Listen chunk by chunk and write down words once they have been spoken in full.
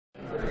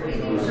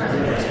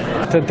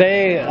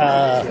Today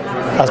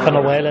has been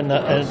a while in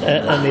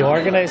the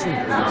organising.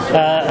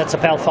 It's a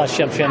Belfast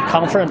Sinn Féin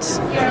conference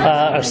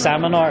or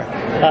seminar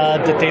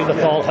to deal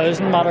with all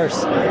housing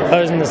matters.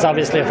 Housing is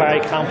obviously a very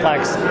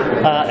complex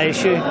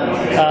issue.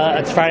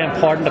 It's very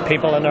important to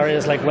people in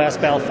areas like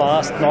West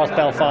Belfast, North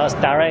Belfast,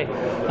 Derry,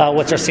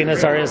 which are seen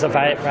as areas of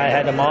very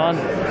high demand.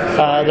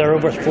 There are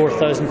over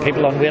 4,000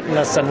 people on waiting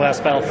lists in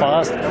West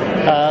Belfast.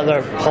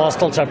 Their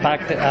hostels are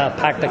packed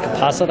to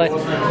capacity,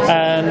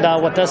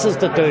 and what this is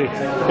to do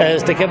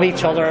is to give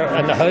each other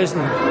in the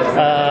housing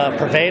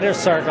provider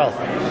circle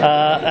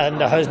and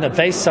the housing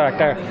advice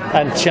sector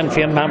and Sinn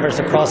Féin members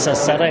across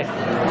this city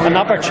an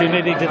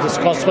opportunity to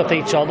discuss with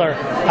each other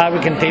how we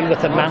can deal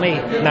with the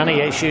many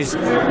issues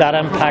that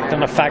impact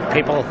and affect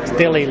people's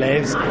daily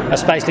lives,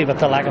 especially with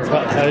the lack of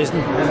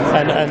housing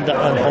and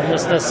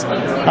homelessness.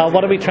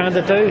 What are we trying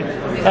to do?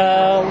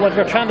 What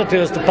we're trying to do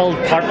is to build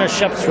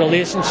partnerships,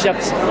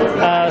 relationships,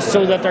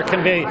 so that there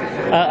can be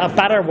a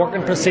better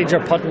working procedure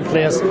put in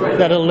place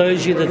that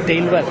allows you to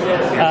deal with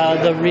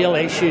the real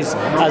issues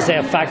as they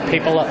affect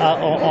people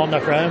on the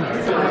ground.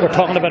 We're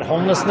talking about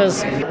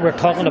homelessness, we're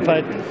talking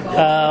about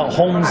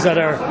homes that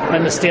are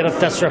in a state of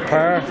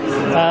disrepair,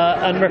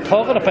 and we're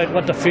talking about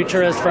what the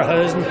future is for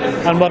housing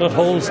and what it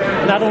holds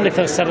not only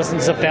for the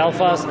citizens of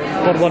Belfast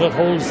but what it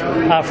holds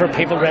for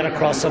people right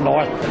across the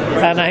north.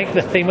 And I think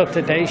the theme of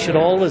today should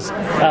always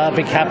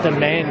be kept in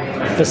mind,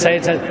 to say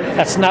that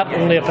it's not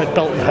only about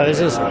building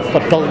houses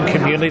but building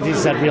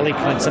communities that really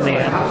counts in the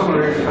end.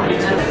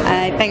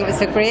 I think it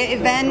was a great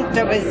event.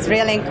 It was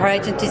really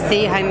encouraging to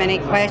see how many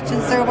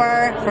questions there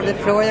were from the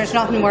floor. There's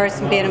nothing worse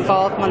than being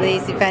involved in one of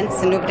these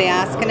events and nobody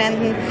asking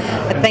anything.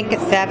 I think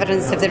it's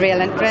evidence of the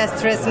real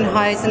interest there is in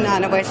housing,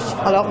 and I wish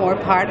a lot more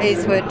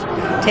parties would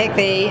take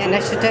the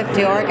initiative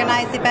to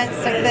organise events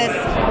like this,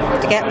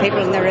 to get people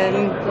in the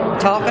room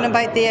talking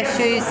about the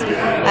issues.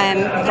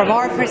 From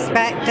our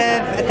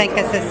perspective, I think,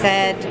 as I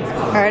said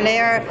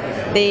earlier,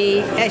 the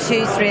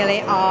issues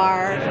really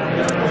are,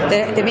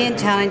 the main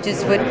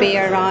challenges would be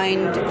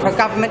around for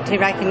government to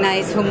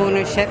recognise home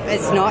ownership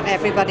is not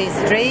everybody's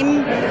dream.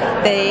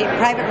 The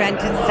private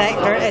rented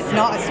sector is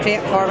not a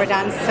straightforward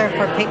answer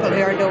for people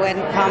who are low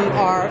income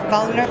or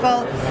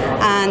vulnerable,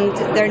 and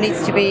there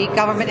needs to be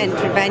government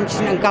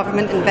intervention and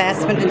government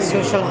investment in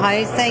social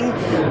housing.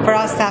 For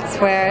us, that's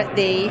where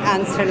the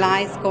answer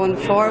lies going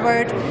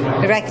forward.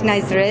 We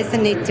recognise there is a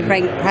need to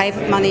bring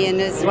private money in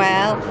as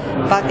well,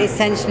 but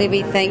essentially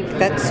we think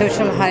that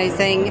social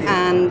housing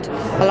and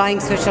allowing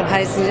social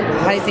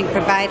housing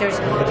providers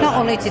not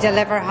only to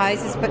deliver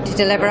houses but to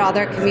deliver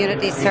other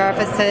community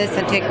services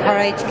and to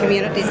encourage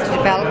communities to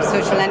develop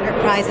social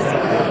enterprises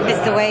is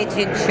the way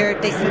to ensure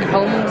decent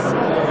homes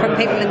for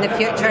people in the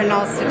future, and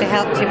also to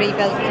help to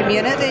rebuild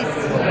communities.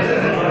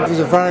 It was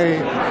a very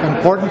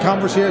important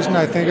conversation.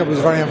 I think it was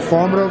very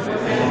informative.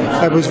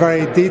 It was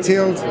very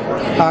detailed.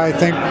 I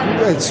think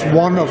it's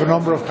one of a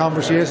number of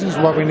conversations.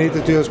 What we need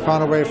to do is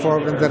plan a way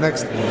forward in the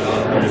next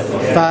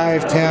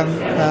 5,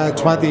 10,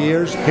 20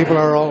 years. People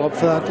are all up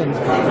for that. And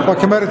what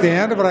came out at the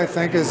end of it, I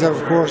think, is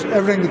of course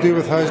everything to do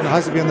with housing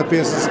has to be on the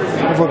basis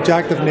of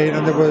objective need,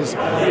 and there was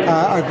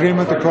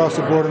agreement across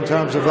the board in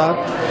terms of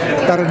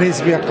that it needs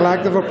to be a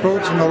collective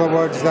approach. In other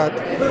words, that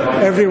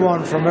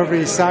everyone from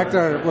every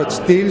sector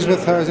which deals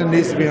with housing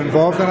needs to be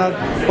involved in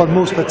it, but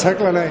most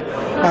particularly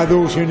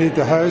those who need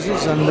the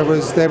houses, and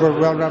they were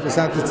well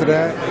represented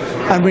today.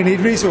 And we need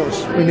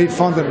resource, we need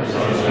funding,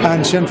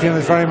 and Sinn Féin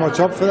is very much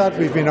up for that.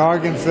 We've been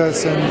arguing for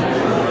this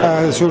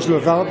in social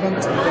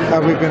development,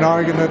 we've been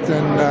arguing it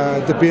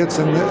in debates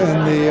in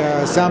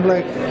the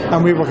Assembly,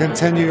 and we will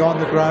continue on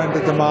the ground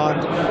to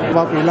demand.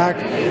 What we lack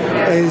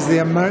is the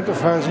amount of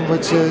housing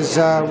which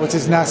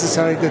is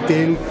necessary to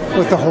deal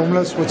with the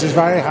homeless, which is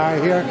very high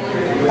here,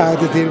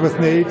 to deal with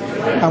need,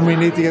 and we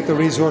need to get the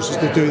resources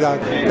to do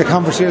that. The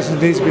conversation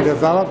needs to be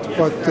developed,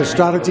 but the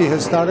strategy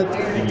has started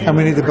and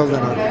we need to build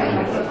on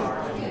it.